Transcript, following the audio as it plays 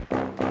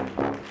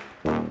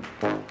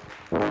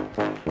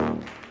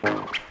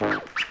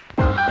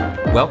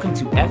Welcome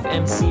to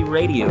FMC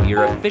Radio,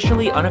 your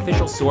officially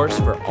unofficial source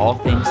for all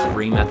things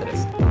Free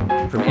Methodist.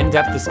 From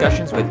in-depth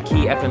discussions with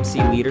key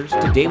FMC leaders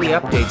to daily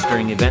updates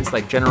during events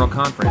like General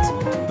Conference,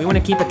 we want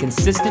to keep a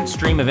consistent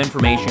stream of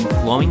information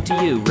flowing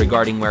to you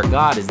regarding where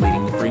God is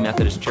leading the Free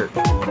Methodist Church.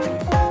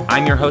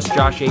 I'm your host,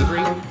 Josh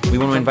Avery. We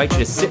want to invite you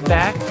to sit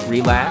back,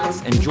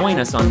 relax, and join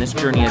us on this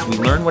journey as we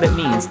learn what it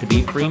means to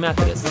be Free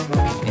Methodists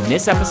in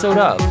this episode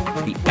of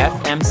the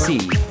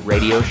FMC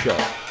Radio Show.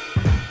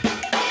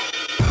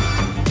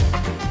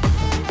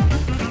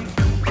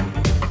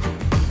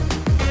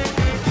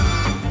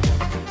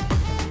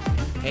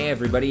 Hey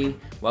everybody,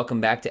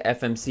 welcome back to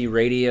FMC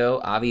Radio.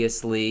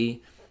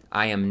 Obviously,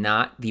 I am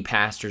not the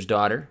pastor's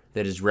daughter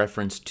that is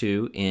referenced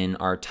to in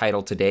our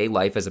title today,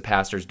 Life as a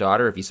Pastor's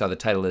Daughter. If you saw the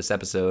title of this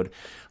episode,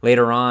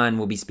 later on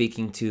we'll be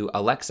speaking to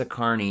Alexa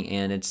Carney,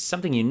 and it's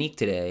something unique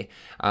today.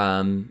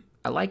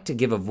 I like to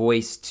give a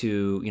voice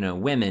to,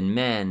 women,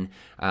 men,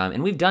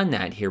 and we've done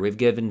that here. We've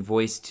given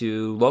voice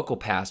to local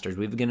pastors.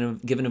 We've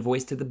given a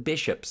voice to the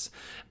bishops.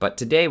 But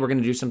today we're going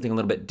to do something a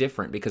little bit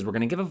different because we're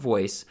going to give a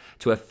voice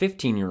to a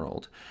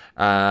 15-year-old.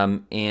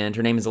 And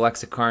her name is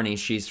Alexa Carney.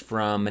 She's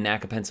from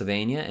Monaca,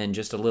 Pennsylvania, and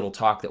just a little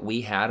talk that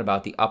we had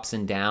about the ups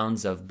and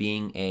downs of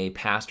being a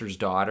pastor's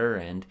daughter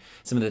and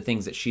some of the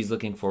things that she's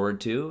looking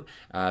forward to,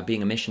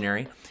 being a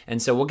missionary.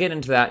 And so we'll get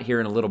into that here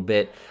in a little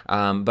bit.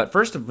 But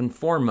first and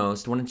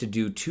foremost, I wanted to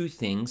do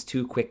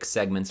two quick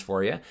segments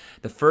for you.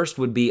 The first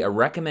would be a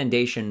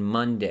Recommendation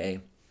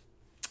Monday.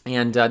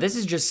 And this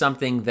is just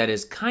something that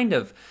is kind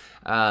of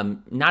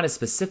not as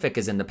specific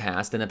as in the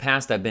past. In the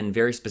past, I've been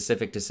very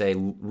specific to say,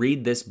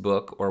 read this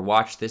book or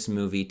watch this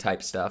movie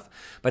type stuff.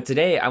 But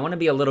today, I want to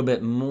be a little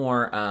bit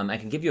more, I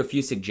can give you a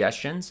few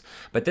suggestions,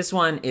 but this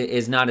one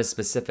is not as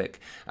specific.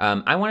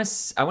 I want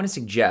to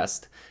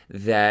suggest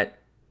that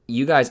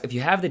you guys, if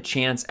you have the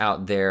chance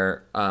out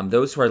there,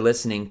 those who are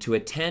listening, to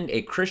attend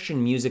a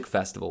Christian music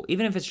festival,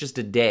 even if it's just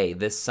a day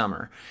this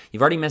summer.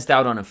 You've already missed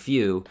out on a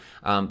few,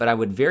 but I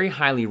would very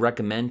highly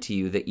recommend to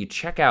you that you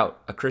check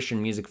out a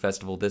Christian music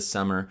festival this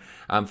summer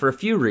for a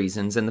few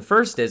reasons. And the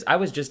first is I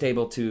was just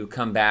able to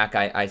come back.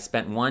 I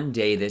spent one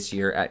day this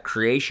year at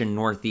Creation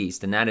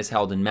Northeast, and that is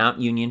held in Mount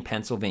Union,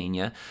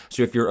 Pennsylvania.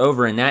 So if you're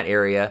over in that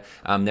area,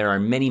 there are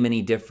many,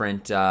 many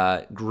different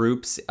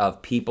groups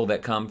of people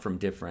that come from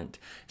different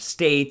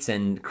states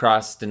and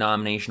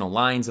cross-denominational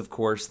lines, of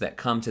course, that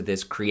come to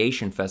this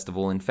Creation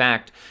Festival. In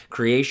fact,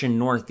 Creation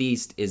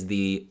Northeast is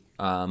the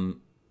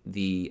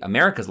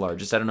America's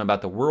largest. I don't know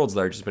about the world's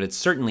largest, but it's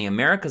certainly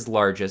America's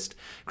largest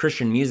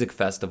Christian music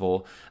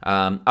festival.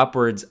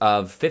 Upwards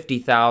of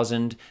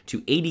 50,000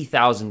 to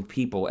 80,000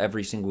 people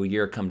every single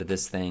year come to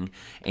this thing.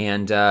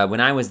 And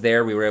when I was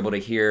there, we were able to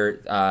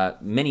hear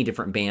many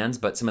different bands,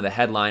 but some of the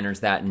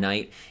headliners that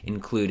night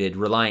included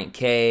Reliant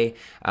K,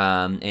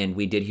 and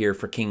we did hear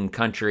For King and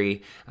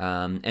Country.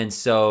 And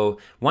so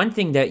one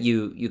thing that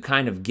you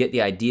kind of get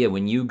the idea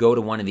when you go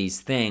to one of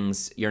these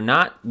things, you're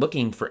not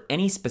looking for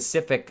any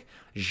specific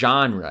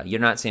genre. You're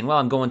not saying, well,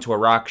 I'm going to a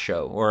rock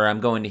show or I'm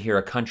going to hear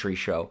a country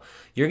show.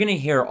 You're going to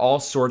hear all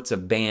sorts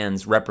of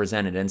bands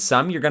represented, and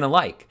some you're going to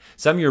like,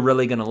 some you're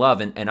really going to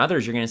love, and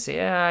others you're going to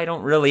say, I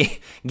don't really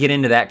get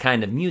into that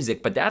kind of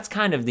music. But that's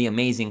kind of the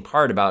amazing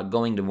part about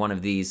going to one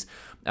of these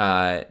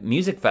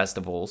music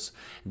festivals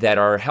that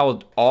are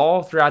held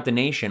all throughout the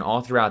nation,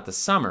 all throughout the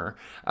summer,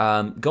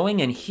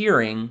 going and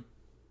hearing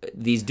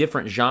these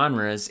different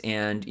genres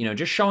and,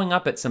 just showing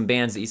up at some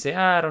bands that you say,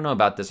 I don't know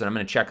about this, and I'm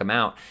going to check them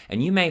out.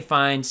 And you may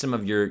find some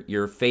of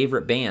your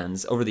favorite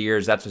bands. Over the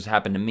years, that's what's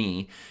happened to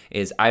me,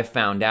 is I've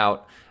found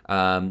out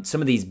some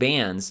of these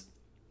bands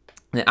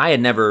that I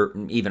had never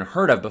even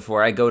heard of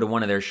before. I go to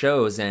one of their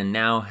shows and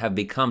now have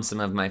become some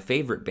of my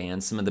favorite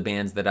bands, some of the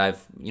bands that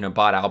I've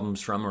bought albums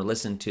from or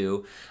listened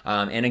to.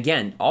 And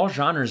again, all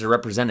genres are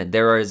represented.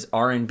 There is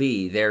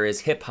R&B, there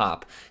is hip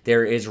hop,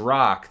 there is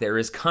rock, there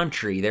is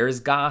country, there is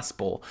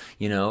gospel.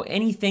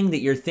 Anything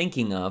that you're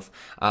thinking of,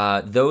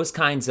 those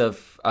kinds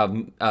of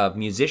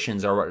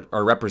musicians are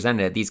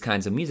represented at these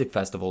kinds of music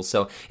festivals.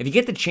 So if you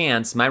get the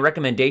chance, my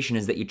recommendation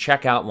is that you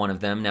check out one of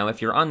them. Now, if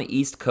you're on the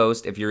East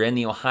Coast, if you're in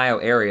the Ohio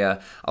area,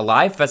 a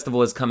live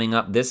festival is coming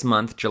up this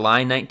month,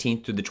 July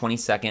 19th through the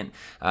 22nd.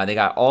 They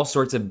got all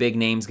sorts of big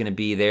names going to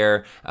be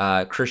there,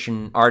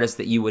 Christian artists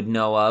that you would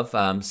know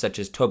of, such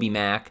as Toby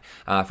Mac,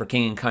 For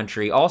King and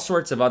Country, all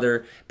sorts of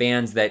other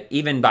bands that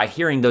even by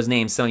hearing those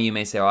names, some of you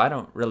may say, I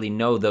don't really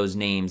know those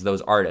names,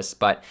 those artists.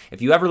 But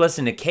if you ever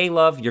listen to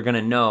K-Love, you're going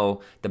to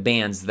know the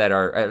bands that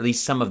are, at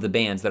least some of the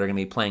bands that are going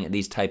to be playing at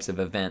these types of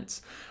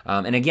events.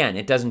 And again,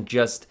 it doesn't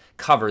just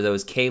cover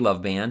those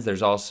K-Love bands.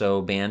 There's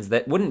also bands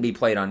that wouldn't be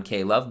played on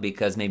K-Love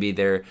because maybe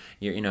they're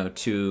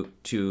too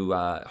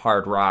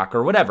hard rock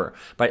or whatever.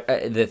 But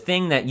the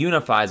thing that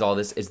unifies all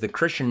this is the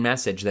Christian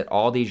message that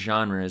all these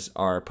genres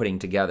are putting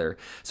together.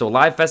 So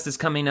Live Fest is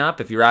coming up.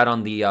 If you're out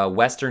on the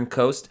western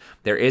coast,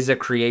 there is a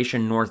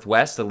Creation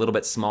Northwest, a little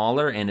bit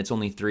smaller, and it's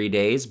only 3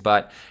 days.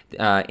 But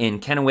in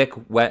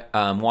Kennewick,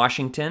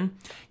 Washington,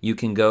 you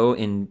can go,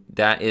 and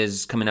that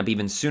is coming up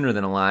even sooner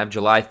than Alive,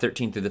 July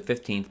 13th through the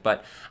 15th.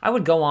 But I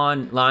would go on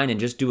online and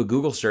just do a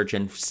Google search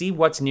and see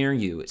what's near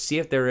you. See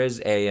if there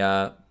is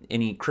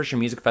any Christian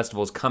music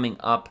festivals coming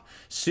up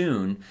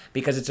soon,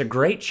 because it's a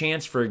great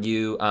chance for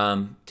you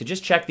to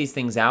just check these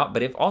things out.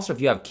 But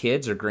if you have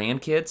kids or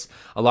grandkids,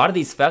 a lot of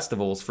these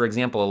festivals, for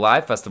example, a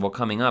live festival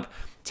coming up,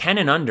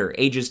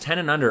 ages 10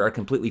 and under are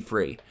completely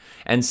free.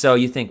 And so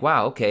you think,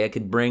 wow, okay, I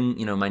could bring,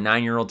 my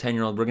 9-year-old,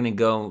 10-year-old, we're going to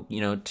go,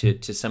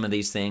 to some of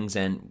these things,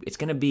 and it's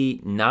going to be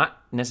not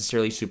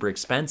necessarily super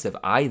expensive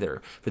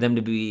either for them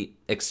to be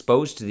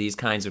exposed to these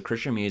kinds of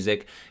Christian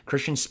music,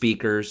 Christian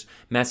speakers,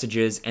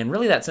 messages, and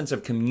really that sense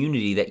of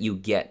community that you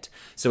get.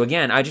 So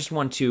again, I just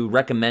want to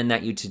recommend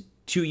that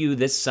to you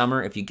this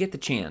summer, if you get the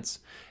chance,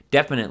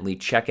 definitely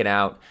check it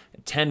out.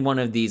 Attend one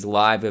of these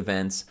live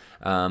events,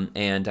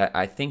 and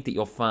I think that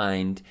you'll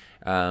find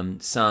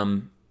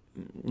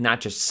not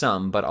just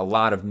some, but a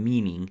lot of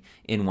meaning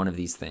in one of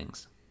these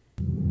things.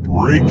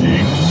 Breaking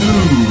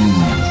news!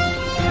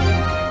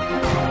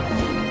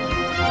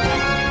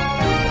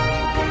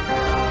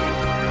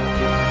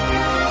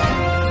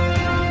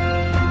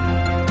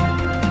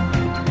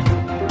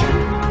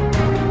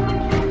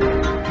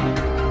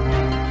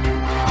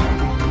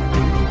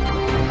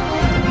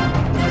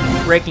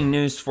 Breaking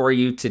news for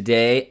you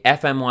today.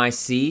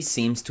 FMYC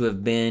seems to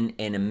have been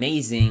an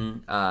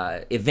amazing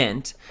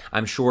event.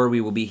 I'm sure we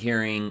will be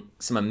hearing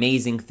some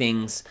amazing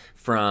things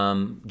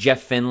from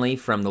Jeff Finley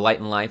from The Light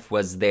and Life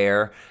was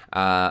there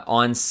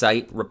on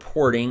site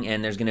reporting,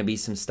 and there's going to be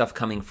some stuff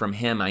coming from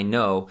him, I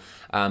know.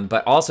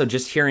 But also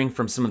just hearing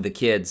from some of the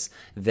kids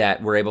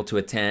that were able to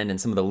attend and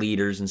some of the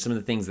leaders and some of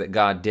the things that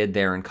God did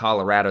there in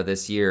Colorado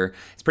this year.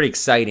 It's pretty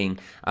exciting.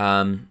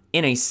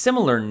 In a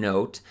similar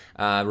note,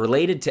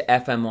 related to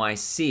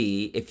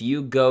FMYC, if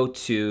you go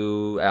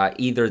to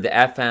either the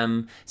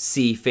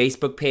FMC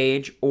Facebook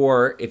page,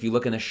 or if you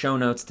look in the show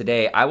notes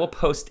today, I will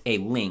post a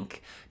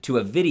link to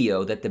a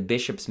video that the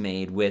bishops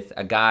made with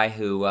a guy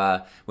who,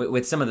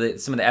 with some of the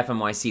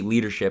FMYC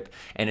leadership,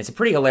 and it's a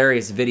pretty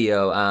hilarious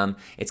video.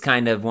 It's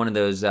kind of one of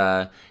those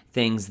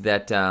things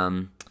that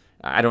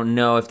I don't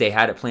know if they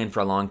had it planned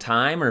for a long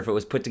time or if it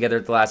was put together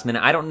at the last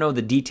minute. I don't know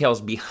the details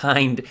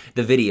behind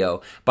the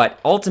video, but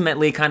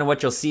ultimately kind of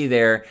what you'll see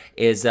there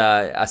is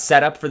a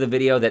setup for the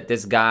video that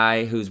this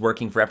guy who's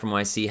working for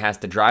FMYC has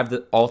to drive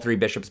all three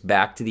bishops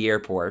back to the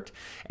airport.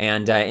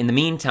 And in the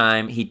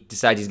meantime, he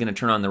decides he's going to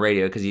turn on the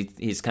radio because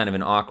he's kind of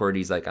an awkward.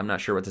 He's like, I'm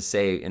not sure what to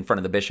say in front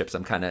of the bishops.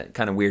 I'm kind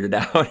of weirded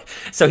out.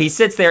 So he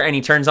sits there and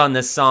he turns on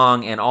this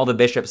song, and all the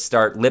bishops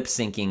start lip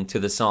syncing to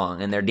the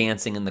song, and they're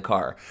dancing in the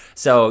car.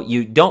 So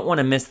you don't want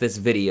to miss this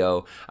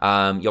video.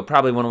 You'll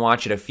probably want to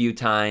watch it a few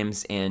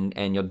times, and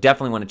you'll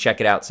definitely want to check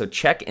it out. So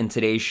check in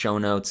today's show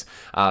notes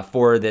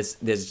for this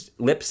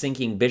lip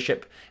syncing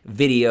bishop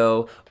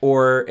video,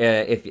 or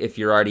if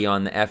you're already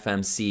on the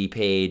FMC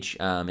page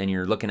and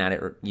you're looking at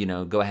it,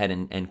 go ahead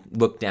and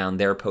look down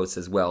their posts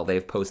as well.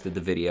 They've posted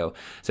the video.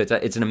 So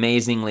it's an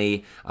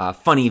amazingly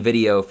funny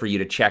video for you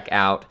to check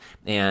out.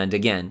 And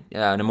again,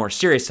 on a more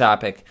serious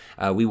topic,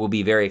 we will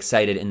be very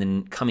excited in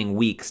the coming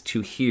weeks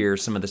to hear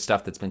some of the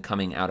stuff that's been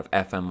coming out of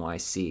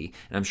FMYC.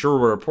 And I'm sure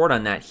we'll report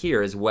on that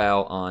here as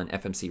well on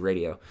FMC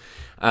Radio.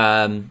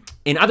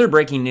 In other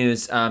breaking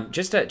news,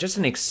 just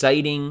an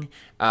exciting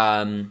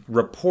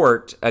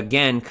report,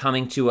 again,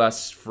 coming to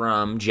us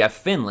from Jeff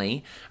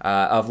Finley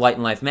of Light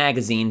and Life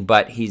magazine,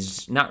 but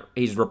he's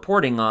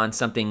reporting on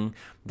something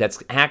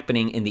that's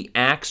happening in the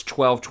Acts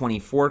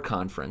 12:24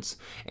 conference.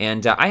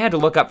 And I had to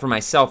look up for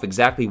myself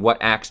exactly what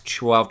Acts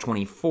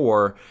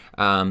 12:24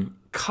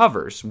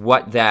 covers,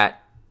 what that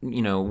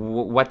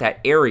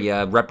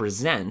area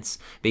represents,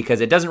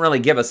 because it doesn't really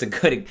give us a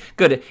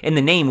good in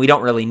the name. We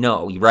don't really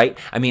know, right?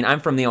 I mean, I'm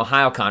from the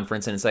Ohio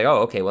conference, and it's like,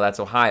 oh, okay, well, that's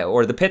Ohio.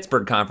 Or the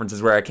Pittsburgh conference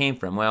is where I came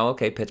from. Well,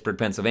 okay, Pittsburgh,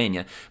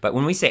 Pennsylvania. But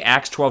when we say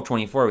Acts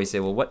 12:24, we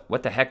say, well,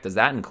 what the heck does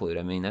that include?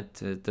 I mean,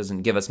 that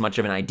doesn't give us much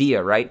of an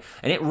idea, right?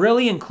 And it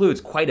really includes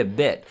quite a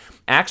bit.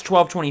 Acts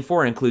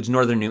 12:24 includes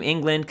northern New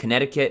England,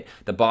 Connecticut,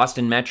 the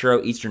Boston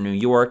Metro, eastern New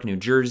York, New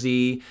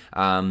Jersey,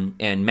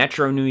 and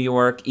Metro New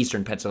York,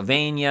 eastern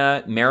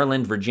Pennsylvania,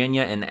 Maryland,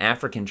 Virginia, and the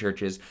African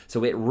churches.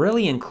 So it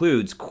really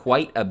includes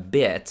quite a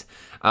bit.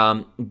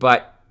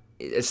 But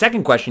a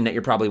second question that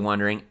you're probably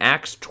wondering,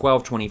 Acts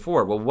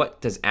 12:24. Well, what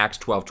does Acts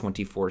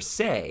 12:24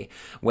 say?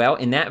 Well,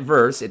 in that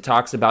verse, it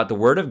talks about the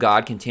word of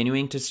God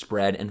continuing to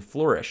spread and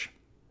flourish.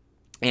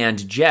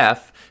 And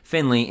Jeff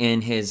Finley,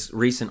 in his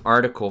recent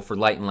article for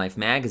Light and Life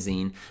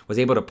magazine, was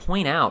able to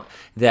point out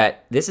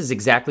that this is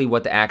exactly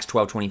what the Acts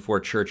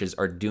 12:24 churches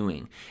are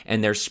doing.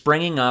 And they're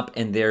springing up,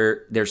 and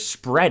they're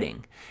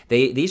spreading.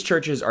 These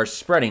churches are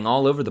spreading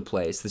all over the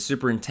place. The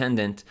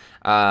superintendent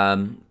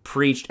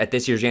preached at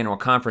this year's annual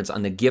conference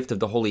on the gift of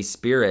the Holy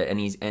Spirit,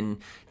 and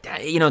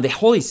the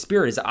Holy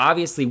Spirit is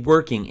obviously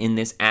working in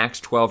this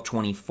Acts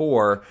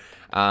 12:24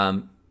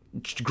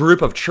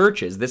 group of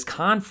churches, this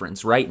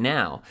conference right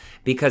now,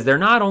 because they're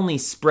not only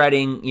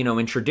spreading,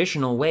 in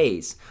traditional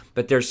ways,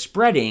 but they're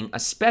spreading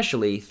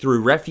especially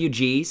through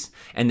refugees,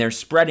 and they're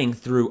spreading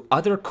through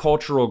other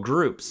cultural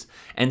groups.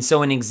 And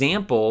so an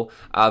example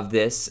of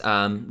this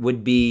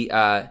would be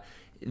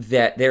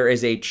that there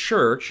is a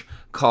church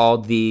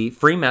called the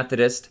Free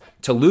Methodist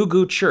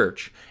Telugu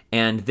Church,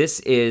 and this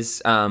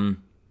is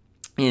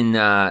in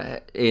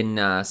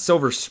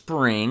Silver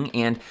Spring.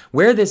 And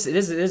where this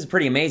is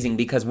pretty amazing,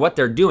 because what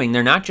they're doing,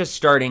 they're not just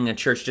starting a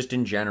church just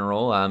in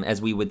general,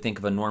 as we would think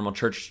of a normal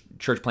church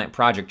plant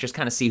project, just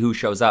kind of see who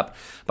shows up,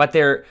 but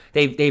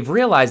they've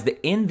realized that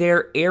in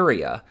their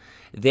area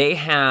they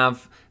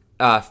have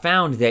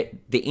found that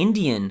the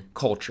Indian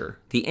culture,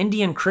 the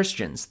Indian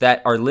Christians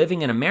that are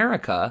living in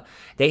America,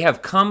 they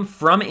have come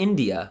from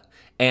India.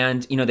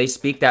 And, they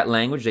speak that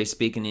language. They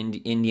speak an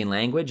Indian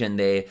language, and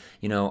they,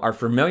 are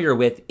familiar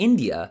with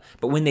India.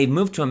 But when they've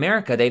moved to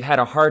America, they've had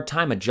a hard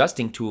time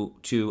adjusting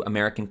to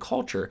American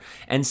culture.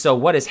 And so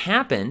what has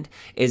happened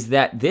is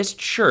that this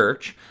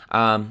church,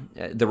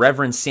 the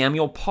Reverend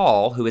Samuel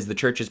Paul, who is the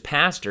church's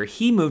pastor,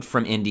 he moved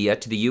from India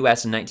to the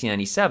U.S. in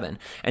 1997.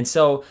 And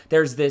so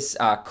there's this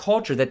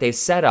culture that they've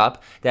set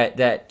up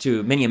that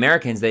to many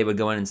Americans, they would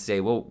go in and say,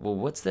 well,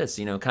 what's this?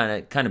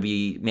 Kind of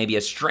be maybe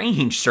a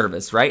strange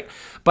service, right?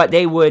 But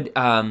they would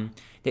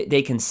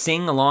they can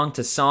sing along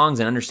to songs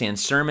and understand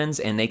sermons,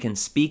 and they can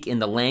speak in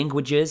the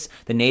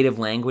native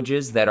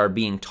languages that are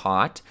being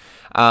taught.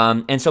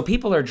 And so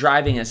people are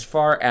driving as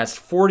far as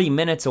 40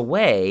 minutes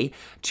away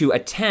to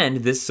attend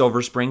this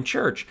Silver Spring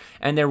church.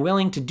 And they're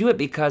willing to do it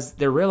because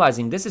they're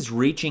realizing this is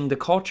reaching the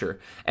culture.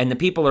 And the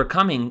people are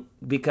coming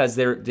because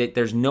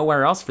there's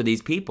nowhere else for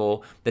these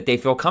people that they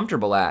feel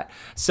comfortable at.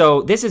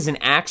 So this is an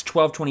Acts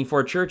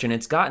 12:24 church, and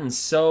it's gotten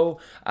so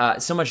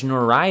much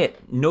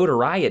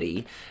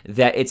notoriety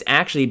that it's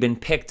actually been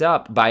picked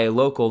up by a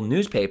local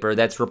newspaper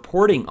that's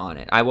reporting on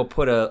it. I will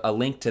put a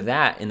link to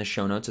that in the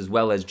show notes, as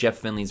well as Jeff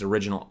Finley's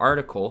original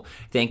article.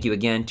 Thank you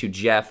again to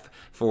Jeff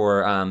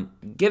for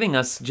giving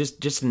us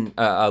just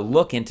a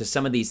look into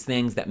some of these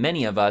things that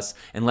many of us,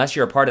 unless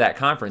you're a part of that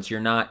conference, you're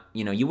not,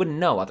 you wouldn't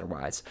know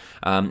otherwise.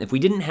 If we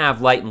didn't have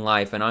Light and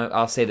Life, and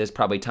I'll say this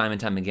probably time and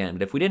time again,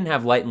 but if we didn't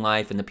have Light and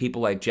Life and the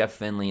people like Jeff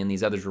Finley and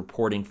these others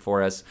reporting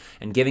for us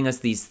and giving us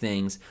these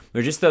things,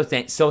 we're just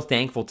so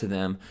thankful to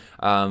them,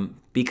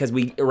 because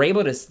we are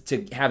able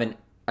to have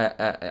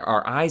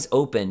our eyes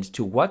opened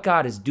to what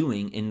God is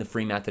doing in the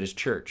Free Methodist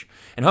Church.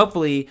 And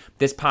hopefully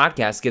this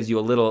podcast gives you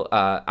a little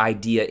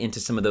idea into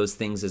some of those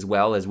things, as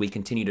well as we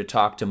continue to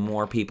talk to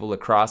more people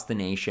across the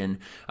nation,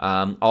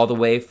 all the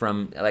way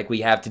from, like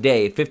we have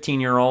today,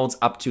 15-year-olds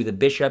up to the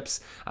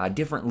bishops,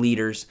 different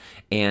leaders.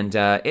 And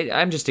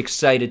I'm just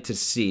excited to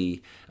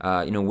see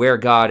where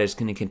God is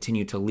going to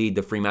continue to lead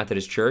the Free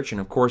Methodist Church. And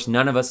of course,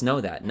 none of us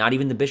know that, not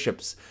even the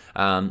bishops.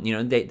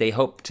 They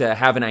hope to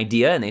have an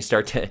idea and they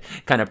start to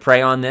kind of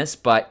pray on this.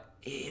 But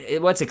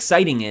what's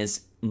exciting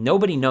is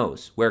nobody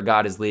knows where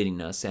God is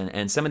leading us.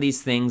 And some of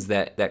these things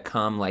that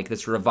come, like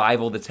this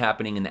revival that's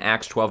happening in the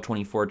Acts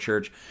 12:24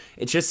 church,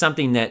 it's just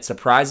something that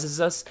surprises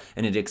us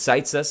and it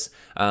excites us.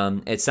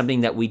 It's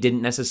something that we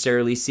didn't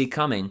necessarily see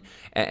coming.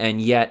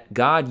 And yet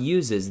God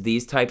uses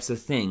these types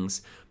of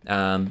things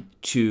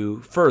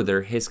to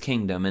further his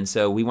kingdom. And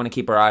so we want to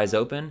keep our eyes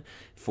open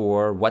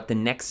for what the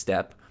next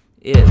step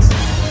is.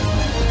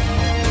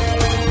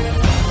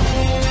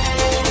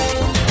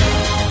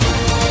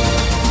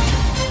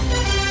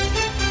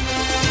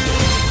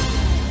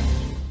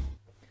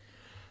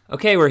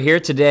 Okay, we're here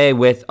today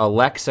with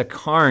Alexa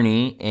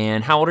Carney.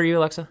 And how old are you,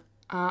 Alexa?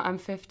 I'm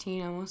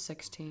 15, almost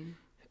 16.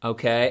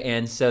 Okay,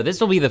 and so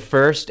this will be the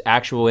first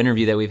actual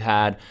interview that we've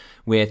had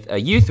with a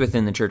youth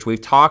within the church.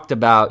 We've talked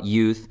about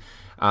youth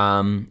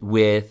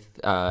with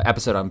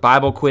episode on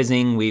Bible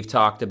quizzing. We've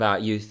talked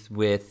about youth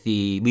with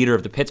the leader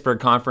of the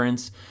Pittsburgh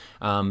Conference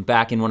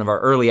back in one of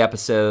our early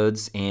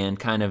episodes, and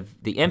kind of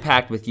the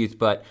impact with youth.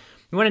 But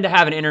we wanted to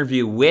have an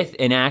interview with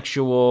an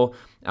actual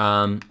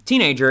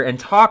teenager and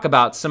talk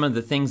about some of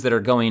the things that are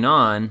going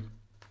on.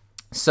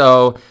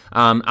 So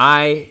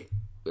I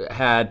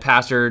had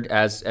pastored,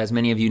 as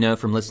many of you know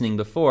from listening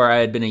before, I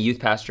had been a youth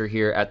pastor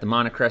here at the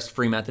Monocrest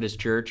Free Methodist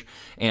Church,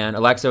 and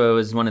Alexa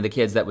was one of the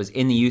kids that was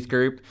in the youth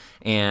group,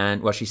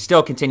 and she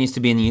still continues to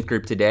be in the youth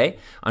group today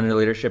under the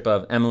leadership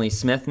of Emily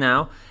Smith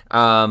now.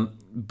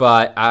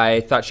 But I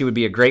thought she would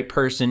be a great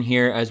person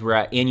here as we're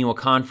at annual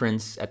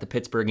conference, at the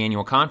Pittsburgh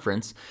annual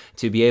conference,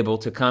 to be able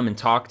to come and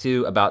talk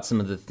to about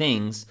some of the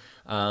things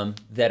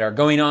that are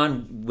going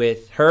on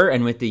with her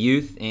and with the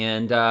youth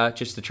and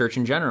just the church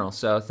in general.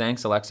 So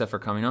thanks, Alexa, for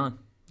coming on.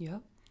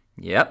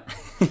 Yep.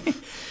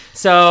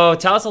 So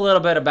tell us a little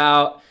bit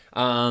about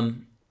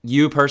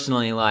you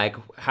personally, like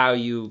how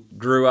you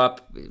grew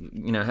up.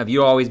 Have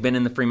you always been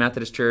in the Free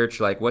Methodist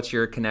Church? Like, what's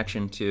your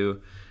connection to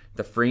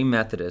the Free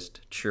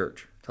Methodist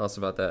Church? Tell us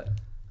about that.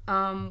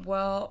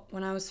 Well,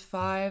 when I was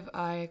 5,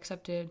 I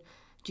accepted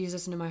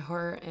Jesus into my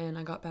heart, and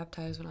I got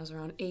baptized when I was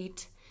around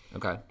 8.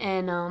 Okay.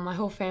 And my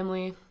whole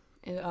family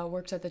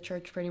works at the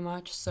church pretty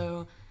much,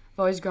 so I've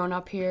always grown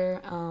up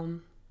here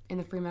in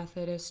the Free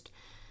Methodist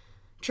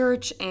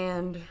Church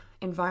and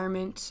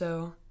environment,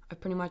 so I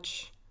pretty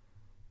much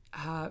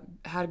had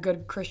a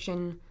good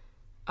Christian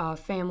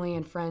family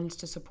and friends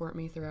to support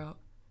me throughout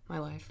my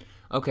life.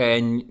 Okay,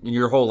 and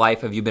your whole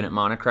life have you been at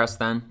Monocrest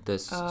then,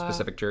 this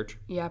specific church?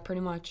 Yeah,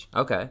 pretty much.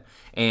 Okay.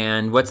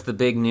 And what's the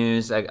big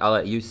news? I'll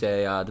let you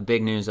say the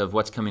big news of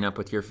what's coming up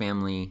with your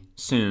family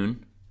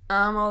soon.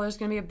 Well, there's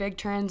going to be a big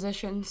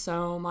transition,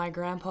 so my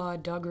grandpa,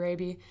 Doug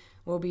Raby,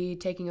 will be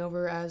taking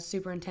over as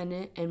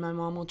superintendent, and my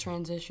mom will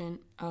transition,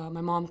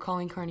 my mom,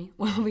 Colleen Carney,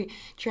 will be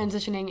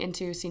transitioning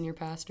into senior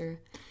pastor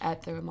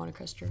at the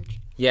Monocrest Church.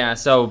 Yeah,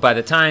 so by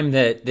the time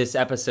that this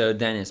episode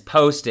then is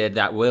posted,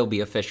 that will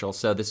be official.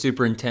 So the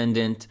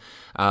superintendent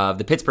of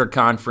the Pittsburgh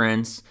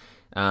Conference,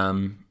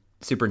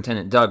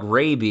 Superintendent Doug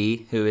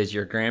Raby, who is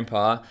your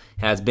grandpa,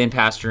 has been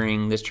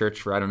pastoring this church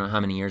for I don't know how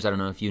many years. I don't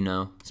know if you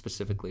know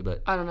specifically,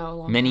 but I don't know, a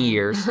long many time.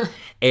 years.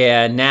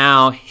 And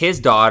now his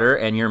daughter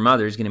and your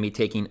mother is going to be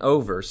taking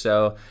over.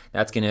 So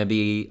that's going to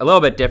be a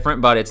little bit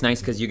different, but it's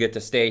nice because you get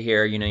to stay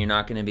here. You know, you're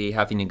not going to be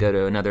having to go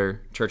to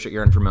another church that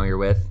you're unfamiliar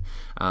with.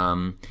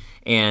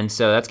 And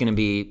so that's going to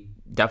be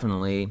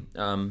definitely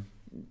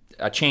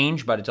a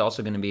change, but it's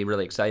also going to be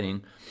really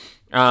exciting.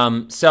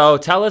 So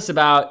tell us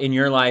about in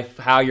your life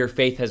how your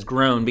faith has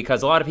grown,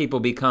 because a lot of people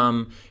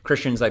become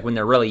Christians like when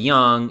they're really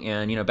young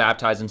and, you know,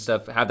 baptized and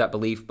stuff, have that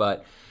belief,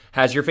 but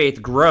has your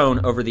faith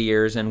grown over the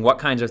years, and what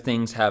kinds of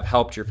things have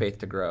helped your faith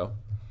to grow?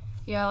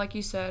 Yeah, like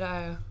you said,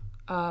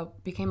 I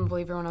became a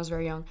believer when I was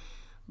very young.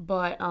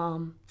 But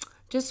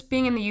just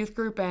being in the youth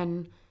group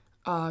and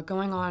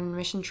going on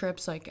mission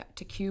trips like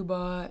to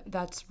Cuba,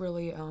 that's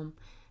really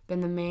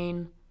been the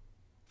main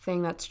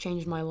thing that's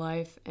changed my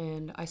life,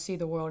 and I see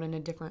the world in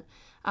a different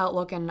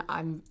outlook, and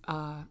I'm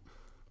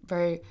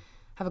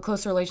have a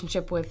close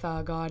relationship with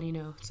God, you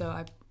know, so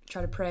I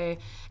try to pray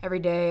every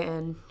day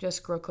and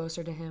just grow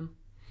closer to Him.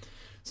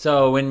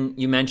 So when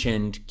you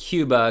mentioned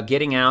Cuba,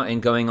 getting out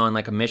and going on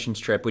like a missions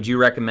trip, would you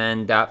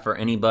recommend that for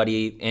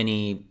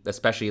anybody,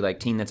 especially like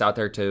teen that's out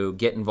there, to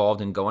get involved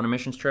and go on a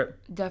missions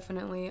trip?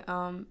 Definitely.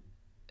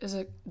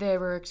 They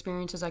were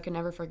experiences I could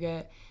never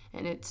forget,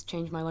 and it's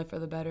changed my life for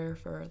the better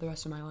for the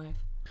rest of my life.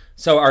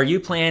 So are you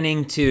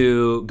planning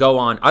to go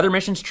on other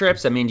missions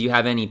trips? I mean, do you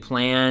have any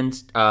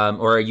plans,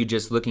 or are you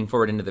just looking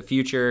forward into the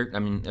future? I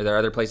mean, are there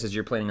other places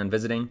you're planning on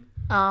visiting?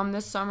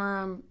 This summer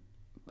I'm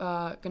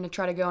going to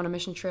try to go on a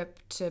mission trip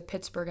to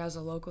Pittsburgh as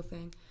a local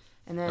thing,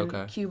 and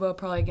then Cuba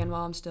probably again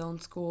while I'm still in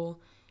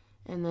school,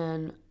 and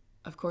then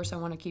of course I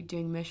want to keep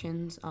doing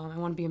missions. I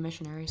want to be a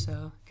missionary,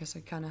 so I guess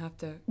I kind of have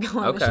to go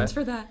on missions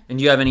for that. And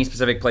do you have any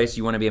specific place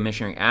you want to be a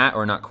missionary at,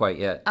 or not quite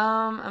yet?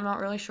 I'm not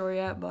really sure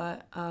yet,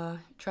 but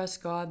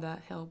trust God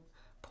that He'll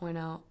point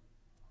out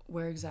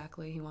where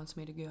exactly He wants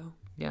me to go.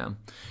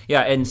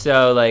 Yeah, and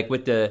so like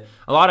a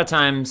lot of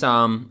times, a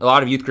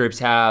lot of youth groups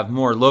have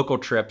more local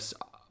trips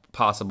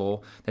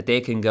possible that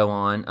they can go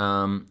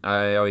on.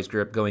 I always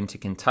grew up going to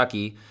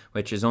Kentucky,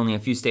 which is only a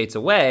few states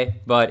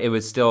away, but it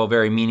was still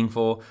very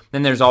meaningful.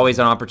 Then there's always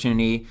an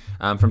opportunity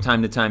from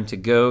time to time to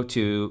go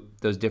to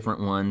those different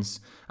ones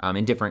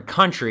in different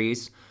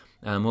countries.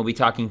 We'll be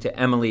talking to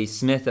Emily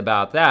Smith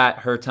about that,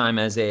 her time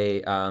as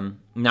a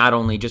not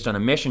only just on a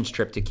missions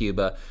trip to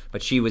Cuba,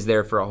 but she was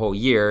there for a whole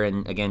year.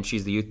 And again,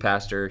 she's the youth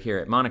pastor here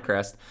at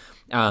Monocrest.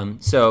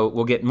 So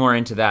we'll get more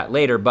into that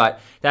later.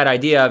 But that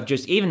idea of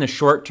just even the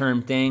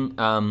short-term thing,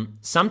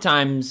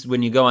 sometimes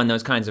when you go on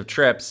those kinds of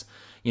trips,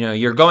 you know,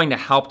 you're going to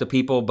help the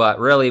people, but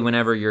really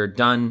whenever you're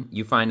done,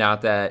 you find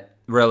out that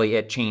really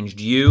it changed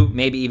you,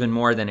 maybe even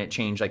more than it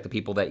changed like the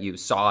people that you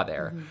saw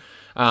there.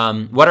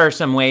 Mm-hmm. What are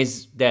some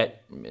ways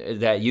that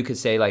you could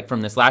say, like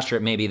from this last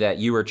trip, maybe that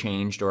you were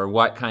changed, or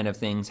what kind of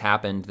things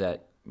happened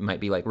that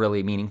might be like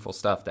really meaningful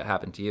stuff that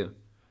happened to you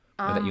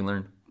or that you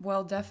learned?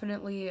 Well,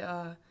 definitely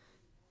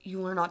you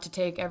learn not to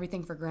take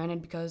everything for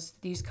granted, because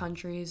these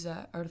countries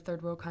are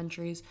third world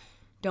countries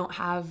don't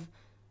have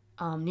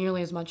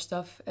nearly as much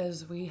stuff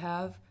as we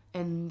have,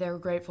 and they're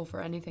grateful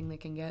for anything they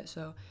can get.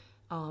 So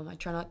I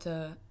try not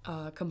to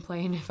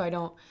complain if I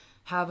don't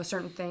have a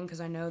certain thing,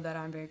 because I know that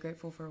I'm very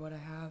grateful for what I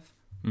have.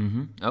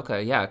 Mm-hmm.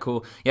 Okay, yeah,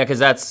 cool. Yeah, because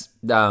that's,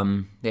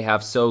 they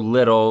have so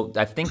little.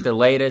 I think the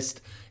latest,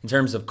 in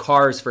terms of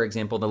cars, for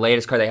example, the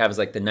latest car they have is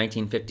like the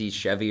 1950s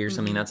Chevy or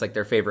something. Mm-hmm. That's like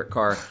their favorite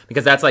car,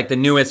 because that's like the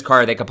newest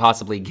car they could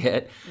possibly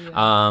get,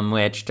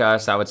 which to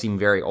us, that would seem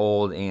very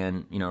old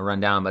and, you know,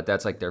 run down, but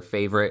that's like their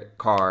favorite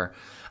car.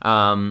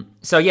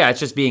 So yeah, it's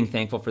just being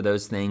thankful for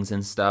those things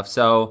and stuff.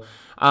 So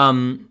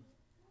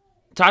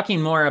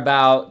talking more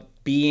about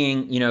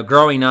being, you know,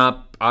 growing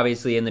up,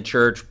 obviously in the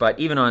church, but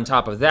even on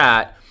top of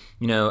that,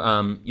 you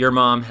know, your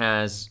mom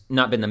has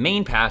not been the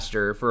main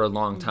pastor for a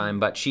long time,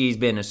 but she's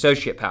been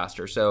associate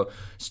pastor. So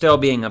still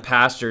being a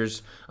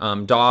pastor's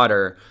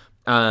daughter,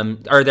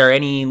 are there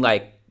any,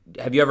 like,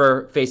 have you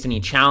ever faced any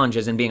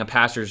challenges in being a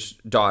pastor's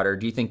daughter?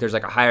 Do you think there's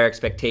like a higher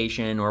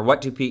expectation, or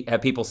what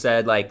have people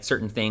said, like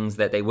certain things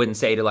that they wouldn't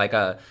say to like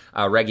a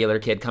regular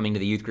kid coming to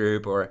the youth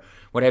group, or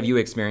what have you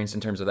experienced in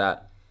terms of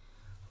that?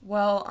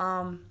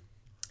 Well,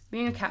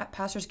 being a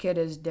pastor's kid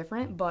is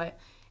different, but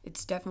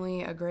it's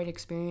definitely a great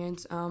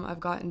experience. I've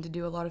gotten to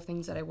do a lot of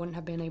things that I wouldn't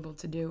have been able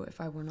to do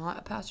if I were not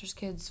a pastor's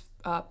kid.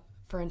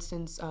 For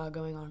instance,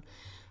 going on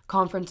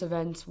conference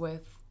events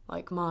with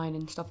like mine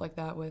and stuff like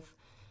that with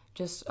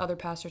just other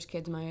pastors'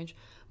 kids my age.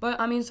 But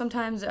I mean,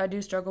 sometimes I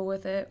do struggle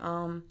with it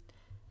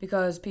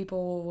because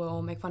people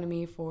will make fun of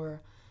me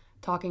for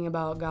talking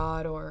about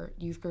God or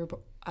youth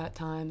group at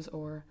times.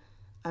 Or,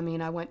 I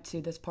mean, I went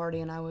to this party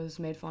and I was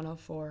made fun of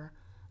for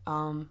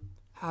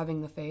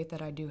having the faith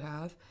that I do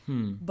have.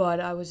 But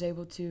I was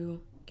able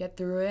to get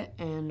through it,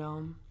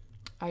 and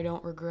I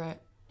don't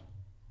regret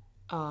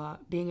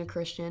being a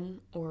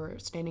Christian or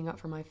standing up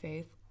for my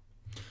faith.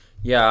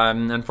 Yeah,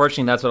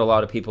 unfortunately, that's what a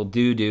lot of people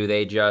do.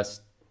 They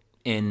just,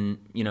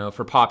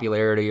 for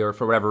popularity or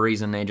for whatever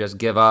reason, they just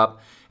give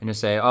up and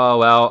just say, oh,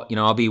 well,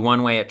 I'll be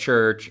one way at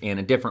church and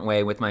a different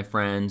way with my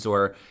friends.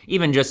 Or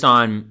even just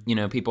on,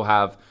 people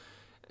have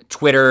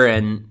Twitter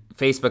and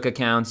Facebook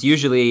accounts.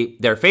 Usually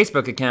their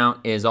Facebook account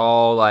is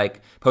all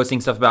like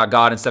posting stuff about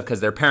God and stuff because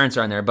their parents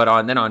are on there. But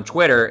on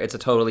Twitter, it's a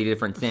totally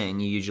different thing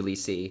you usually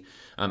see.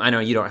 I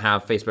know you don't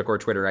have Facebook or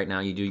Twitter right now.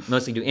 You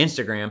mostly do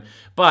Instagram,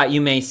 but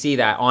you may see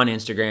that on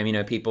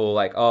Instagram. People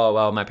like, oh,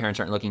 well, my parents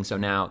aren't looking, so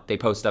now they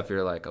post stuff.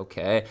 You're like,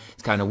 okay,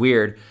 it's kind of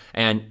weird.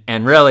 And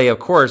really, of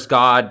course,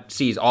 God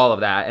sees all of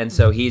that, and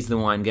so He's the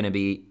one going to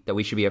be that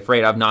we should be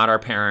afraid of, not our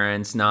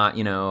parents, not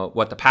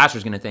what the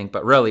pastor's going to think,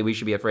 but really we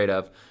should be afraid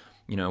of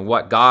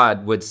what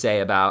God would say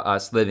about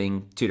us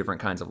living two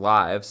different kinds of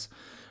lives.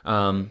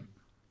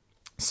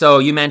 So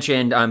you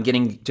mentioned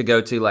getting to go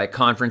to like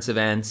conference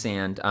events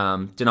and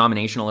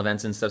denominational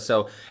events and stuff.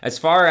 So as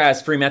far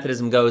as Free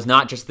Methodism goes,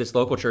 not just this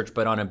local church,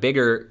 but on a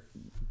bigger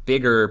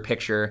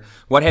picture,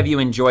 what have you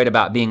enjoyed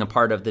about being a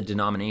part of the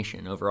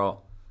denomination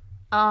overall?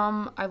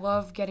 I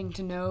love getting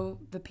to know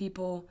the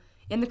people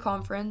in the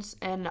conference,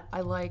 and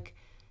I like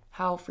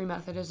how Free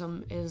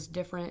Methodism is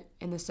different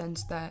in the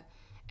sense that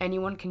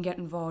anyone can get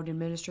involved in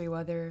ministry,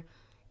 no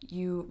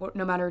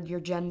matter your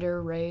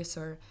gender, race,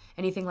 or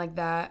anything like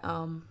that.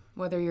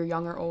 Whether you're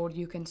young or old,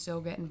 you can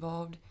still get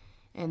involved,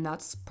 and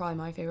that's probably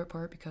my favorite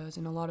part because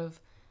in a lot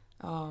of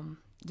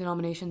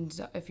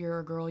denominations, if you're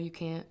a girl, you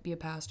can't be a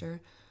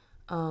pastor,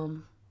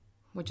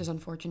 which is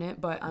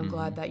unfortunate. But I'm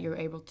glad that you're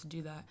able to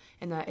do that,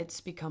 and that it's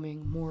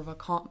becoming more of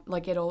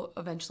it'll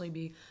eventually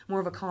be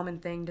more of a common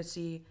thing to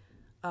see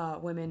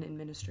women in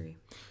ministry.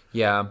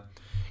 Yeah,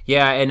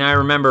 and I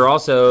remember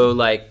also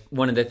like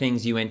one of the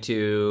things you went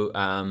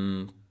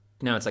to.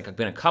 Now it's like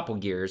been a couple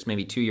years,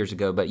 maybe 2 years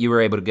ago, but you were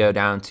able to go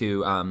down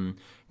to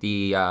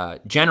the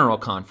General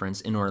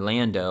Conference in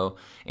Orlando,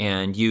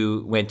 and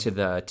you went to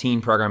the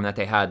teen program that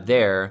they had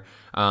there.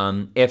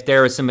 If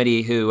there was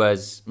somebody who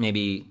was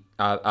maybe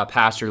a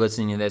pastor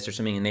listening to this or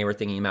something, and they were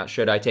thinking about,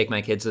 should I take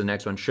my kids to the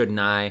next one? Shouldn't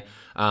I?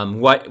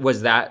 What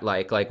was that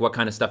like? Like, what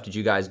kind of stuff did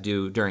you guys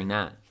do during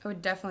that? I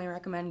would definitely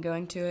recommend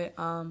going to it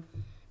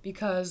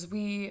because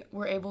we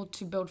were able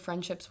to build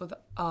friendships with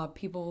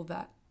people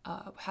that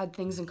had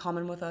things in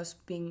common with us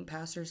being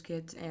pastors'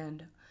 kids,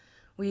 and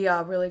we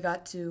really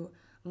got to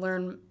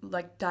learn,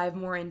 dive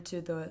more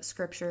into the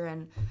scripture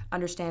and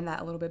understand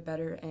that a little bit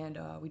better, and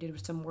we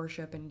did some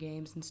worship and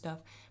games and stuff,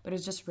 but it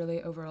was just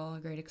really overall a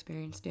great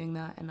experience doing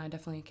that, and I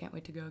definitely can't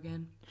wait to go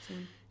again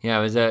soon.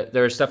 Yeah,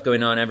 there was stuff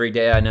going on every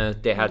day. I know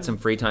they had some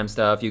free time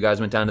stuff. You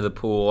guys went down to the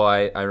pool,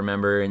 I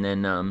remember, and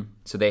then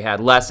so they had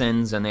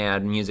lessons and they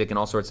had music and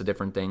all sorts of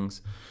different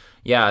things.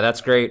 Yeah, that's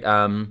great.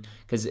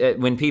 Because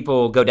when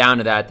people go down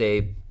to that,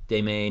 they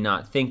may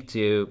not think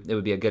it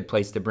would be a good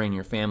place to bring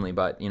your family,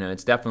 but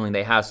it's definitely,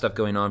 they have stuff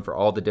going on for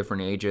all the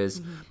different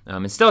ages.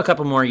 It's still a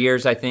couple more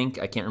years, I think.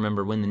 I can't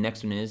remember when the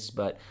next one is,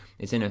 but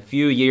it's in a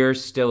few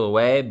years still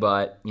away.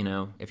 But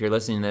if you're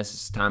listening to this,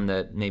 it's time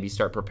to maybe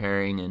start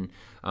preparing and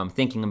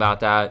thinking about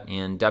that,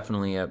 and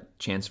definitely a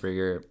chance for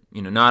your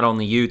not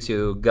only you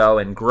to go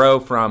and grow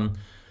from.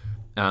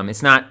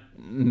 It's not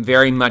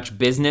very much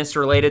business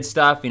related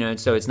stuff,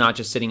 so it's not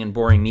just sitting in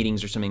boring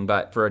meetings or something,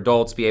 but for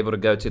adults, be able to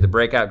go to the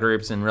breakout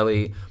groups and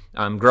really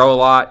grow a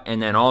lot,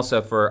 and then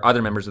also for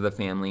other members of the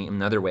family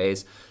in other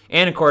ways.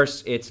 And of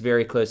course, it's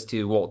very close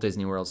to Walt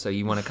Disney World, so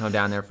you want to come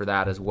down there for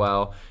that as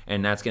well,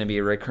 and that's going to be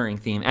a recurring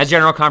theme. As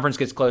General Conference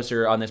gets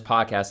closer on this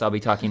podcast, I'll be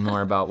talking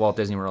more about Walt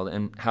Disney World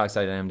and how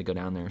excited I am to go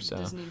down there. So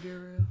Disney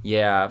guru.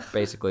 Yeah,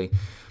 basically.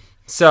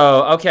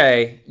 So,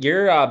 okay,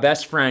 your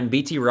best friend,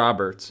 B.T.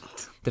 Roberts,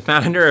 the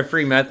founder of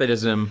Free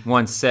Methodism,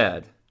 once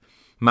said,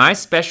 "My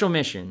special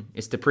mission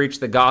is to preach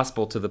the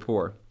gospel to the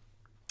poor."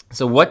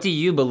 So what do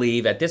you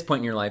believe at this point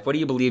in your life? What do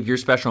you believe your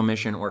special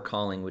mission or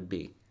calling would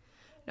be?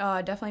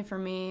 Definitely for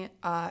me,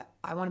 I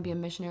want to be a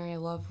missionary. I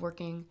love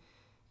working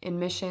in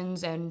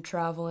missions and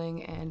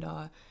traveling and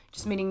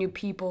just meeting new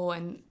people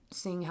and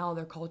seeing how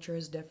their culture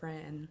is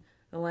different and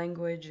the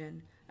language,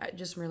 and I'm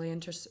just really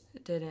interested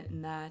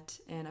in that,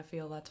 and I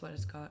feel that's what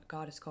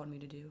God has called me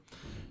to do.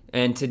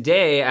 And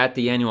today at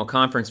the annual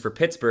conference for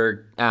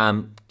Pittsburgh,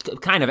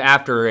 kind of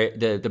after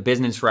the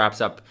business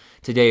wraps up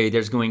today,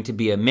 there's going to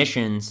be a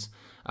missions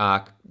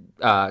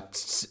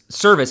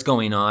service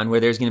going on where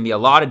there's going to be a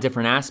lot of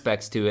different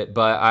aspects to it,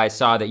 but I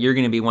saw that you're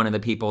going to be one of the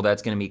people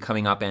that's going to be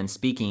coming up and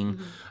speaking.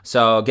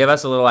 So give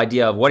us a little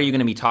idea of what are you going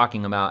to be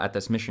talking about at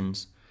this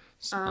missions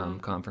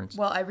conference?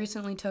 Well, I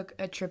recently took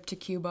a trip to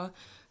Cuba,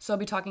 so I'll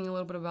be talking a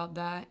little bit about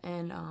that,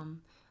 and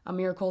a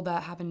miracle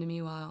that happened to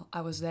me while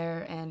I was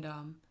there, and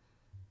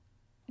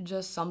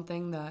just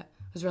something that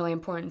was really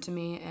important to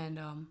me,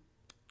 and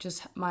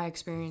just my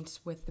experience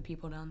with the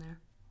people down there.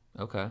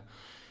 Okay.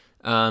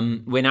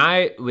 When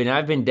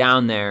I've been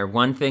down there,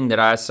 one thing that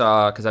I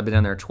saw, because I've been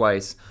down there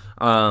twice,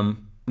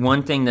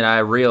 one thing that I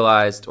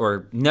realized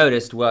or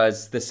noticed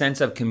was the sense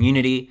of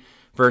community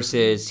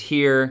versus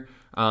here.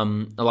 A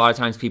lot of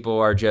times people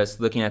are just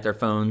looking at their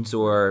phones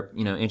or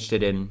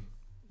interested in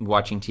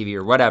watching TV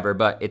or whatever,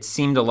 but it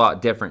seemed a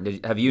lot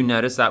different. Have you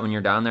noticed that when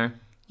you're down there?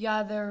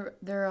 Yeah,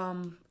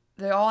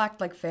 they all act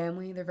like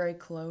family. They're very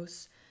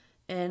close,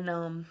 and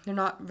they're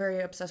not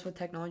very obsessed with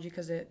technology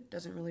because it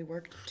doesn't really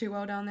work too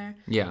well down there.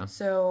 Yeah.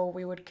 So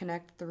we would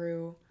connect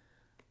through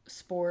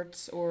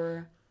sports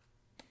or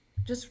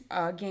just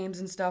games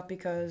and stuff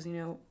because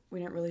we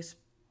didn't really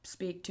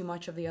speak too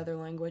much of the other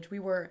language. We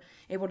were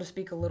able to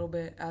speak a little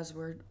bit as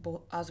we're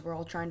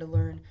all trying to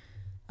learn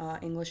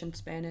English and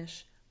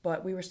Spanish,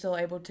 but we were still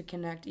able to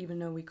connect even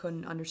though we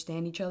couldn't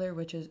understand each other,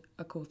 which is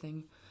a cool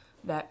thing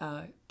that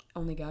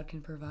only God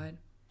can provide.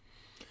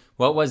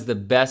 What was the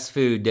best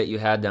food that you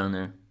had down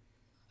there?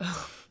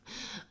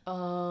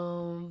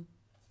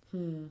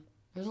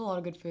 There's a lot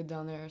of good food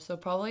down there, so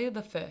probably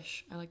the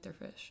fish. I like their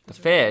fish. The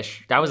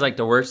fish. That was like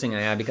the worst thing I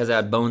had because it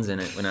had bones in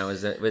it when I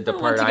was with the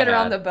part Once you I get had.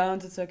 around the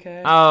bones, it's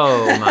okay.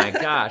 Oh my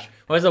gosh!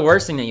 What was the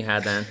worst thing that you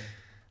had then?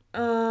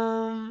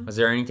 Was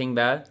there anything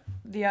bad?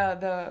 Yeah,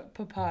 the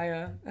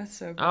papaya. That's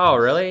so good. Oh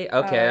really?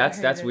 Okay, I that's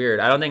hate it.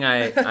 weird. I don't think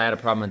I had a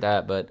problem with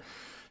that, but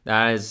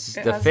that is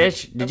It the has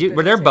fish. a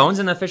Were there bitter bones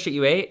in the fish that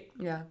you ate?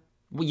 Yeah.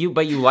 But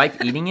you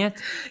liked eating it?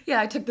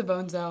 Yeah, I took the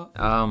bones out.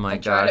 Oh my I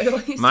tried gosh!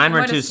 at least. Mine I were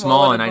might have too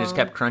swallowed small, a and I just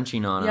bone. kept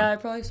crunching on them. Yeah, I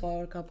probably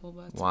swallowed a couple,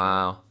 but it's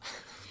Wow.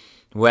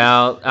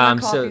 Well,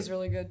 okay. so Coffee's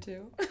really good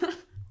too.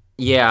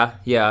 yeah,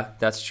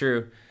 that's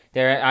true.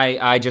 There,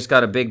 I just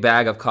got a big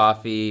bag of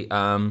coffee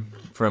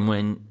from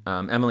when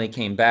Emily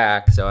came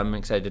back, so I'm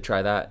excited to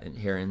try that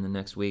here in the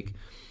next week.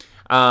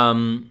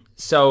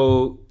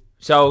 So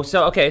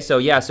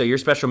your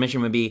special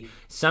mission would be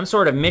some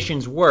sort of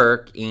missions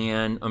work,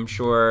 and I'm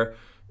sure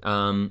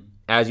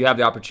as you have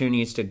the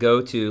opportunities to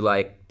go to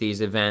like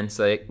these events,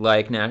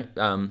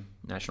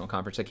 national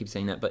conference, I keep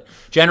saying that, but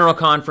general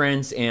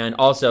conference, and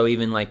also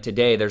even like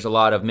today, there's a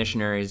lot of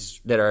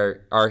missionaries that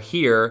are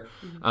here,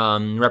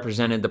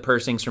 represented the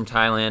Persings from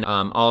Thailand,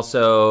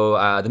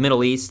 also the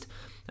Middle East.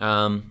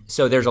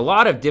 So there's a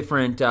lot of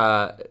different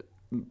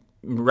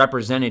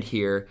represented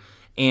here,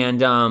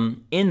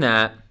 and in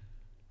that,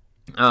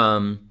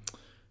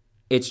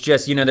 it's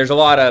just there's a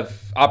lot of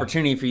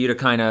opportunity for you to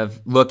kind of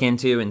look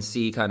into and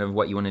see kind of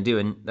what you want to do,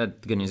 and the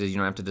good news is you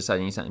don't have to decide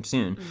anytime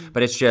soon.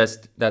 But it's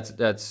just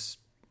that's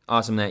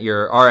awesome that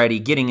you're already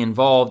getting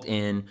involved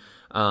in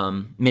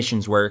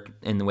missions work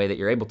in the way that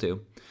you're able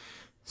to.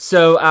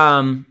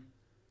 So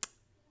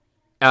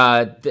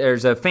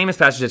there's a famous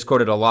passage that's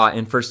quoted a lot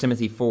in 1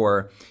 Timothy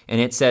 4, and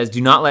it says,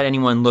 "Do not let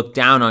anyone look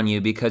down on you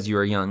because you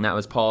are young." That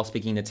was Paul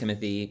speaking to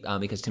Timothy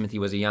because Timothy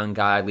was a young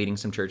guy leading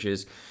some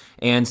churches.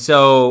 And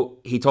so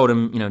he told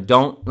him,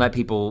 don't let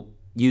people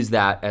use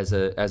that as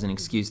an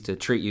excuse to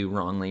treat you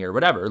wrongly or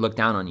whatever, or look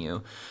down on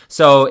you.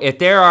 So if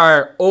there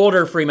are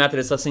older Free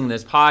Methodists listening to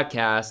this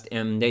podcast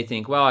and they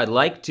think, well, I'd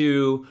like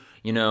to,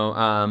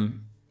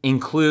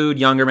 include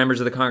younger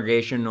members of the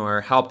congregation or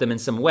help them in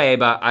some way,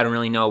 but I don't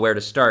really know where to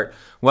start.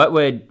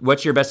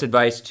 What's your best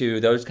advice to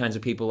those kinds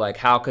of people? Like,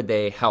 how could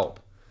they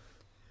help?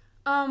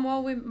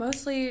 Well, we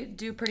mostly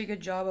do a pretty good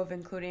job of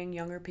including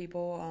younger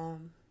people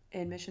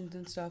in missions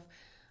and stuff.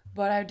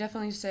 But I would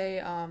definitely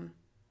say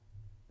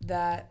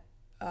that,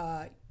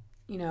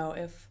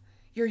 if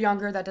you're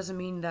younger, that doesn't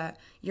mean that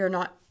you're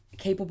not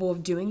capable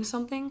of doing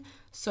something.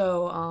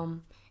 So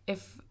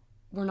if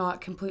we're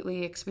not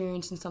completely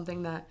experienced in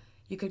something, that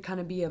you could kind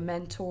of be a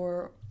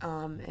mentor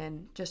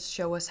and just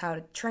show us how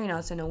to train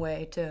us in a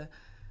way to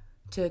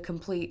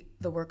complete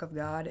the work of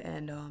God.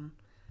 And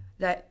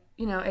that,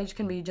 age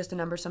can be just a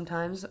number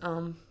sometimes,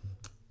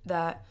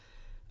 that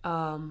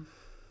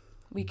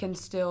we can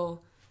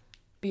still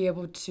be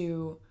able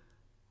to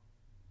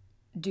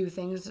do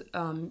things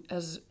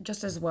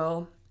as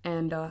well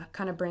and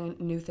kind of bring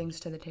new things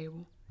to the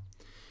table.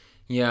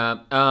 Yeah,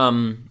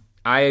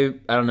 I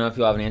don't know if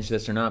you'll have an answer to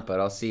this or not, but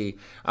I'll see.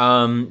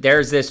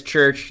 There's this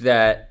church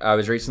that I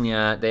was recently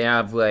at. They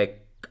have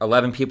like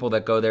 11 people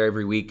that go there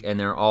every week, and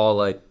they're all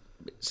like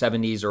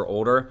 70s or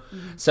older.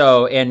 Mm-hmm.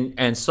 So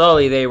and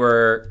slowly they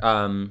were,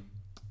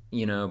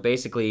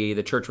 basically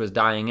the church was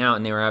dying out,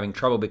 and they were having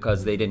trouble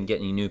because they didn't get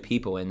any new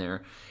people in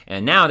there.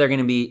 And now they're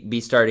going to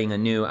be starting a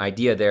new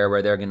idea there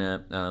where they're going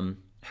to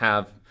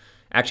have,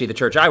 actually the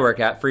church I work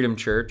at, Freedom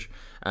Church,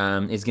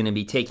 is going to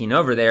be taking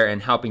over there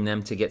and helping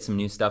them to get some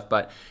new stuff.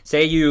 But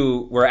say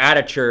you were at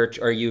a church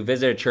or you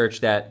visit a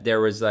church that there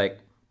was like,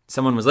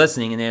 someone was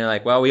listening and they're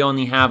like, well, we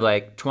only have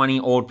like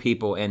 20 old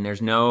people and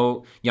there's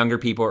no younger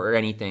people or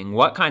anything.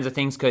 What kinds of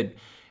things could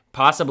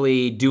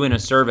possibly do in a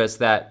service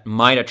that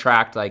might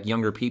attract like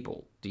younger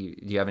people? Do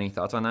you have any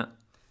thoughts on that?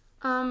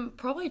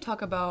 Probably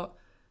talk about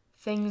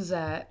things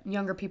that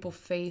younger people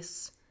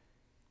face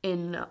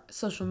in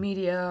social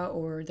media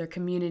or their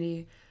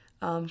community,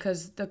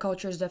 because the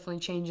culture is definitely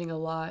changing a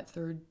lot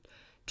through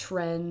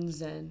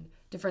trends and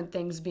different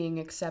things being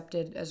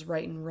accepted as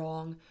right and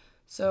wrong.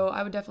 So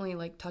I would definitely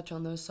like touch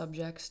on those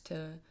subjects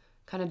to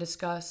kind of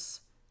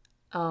discuss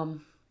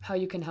how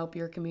you can help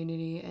your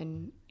community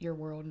and your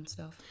world and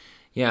stuff.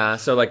 Yeah,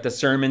 so like the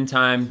sermon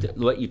time,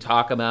 what you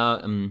talk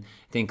about, I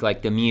think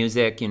like the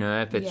music,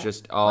 if it's Yeah,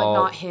 just like all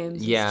not hymns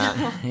and yeah,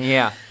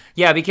 stuff.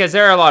 yeah, because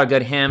there are a lot of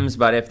good hymns,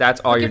 but if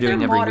that's all Like you're if they're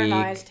doing every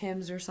modernized week,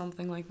 hymns or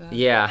something like that.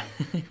 yeah,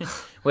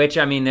 which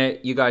I mean,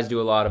 you guys do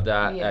a lot of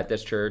that Yeah. at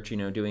this church,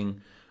 doing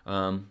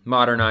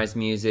modernized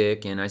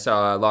music, and I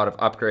saw a lot of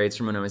upgrades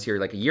from when I was here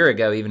like a year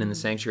ago, even in the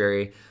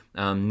sanctuary,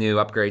 new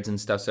upgrades and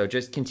stuff. So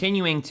just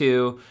continuing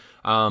to,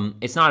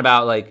 it's not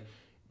about like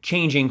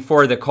changing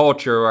for the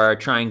culture or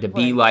trying to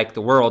be Right. like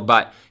the world,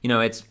 but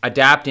it's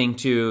adapting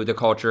to the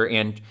culture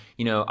and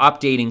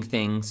updating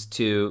things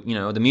to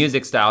the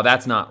music style.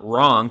 That's not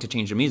wrong to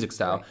change the music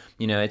style.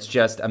 Right. It's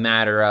just a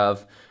matter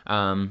of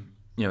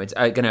it's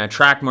going to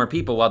attract more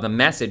people while the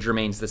message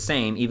remains the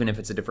same, even if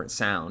it's a different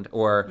sound.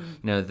 Or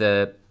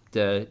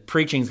the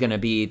preaching's going to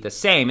be the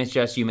same. It's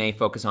just you may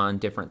focus on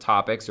different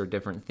topics or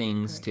different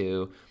things Right.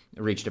 to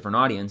reach different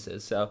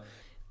audiences. So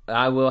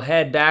I will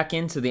head back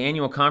into the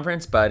annual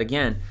conference, but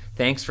again,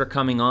 thanks for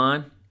coming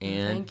on.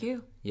 And Thank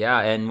you. yeah,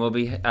 and we'll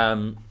be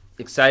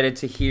excited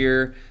to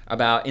hear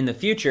about in the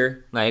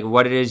future, like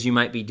what it is you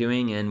might be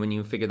doing and when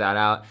you figure that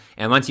out.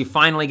 And once you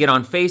finally get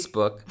on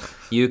Facebook,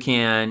 you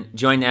can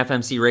join the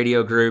FMC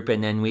radio group,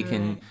 and then we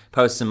can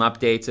post some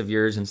updates of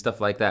yours and stuff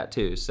like that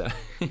too. So,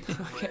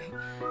 Okay.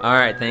 all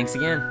right, thanks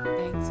again.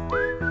 Thanks.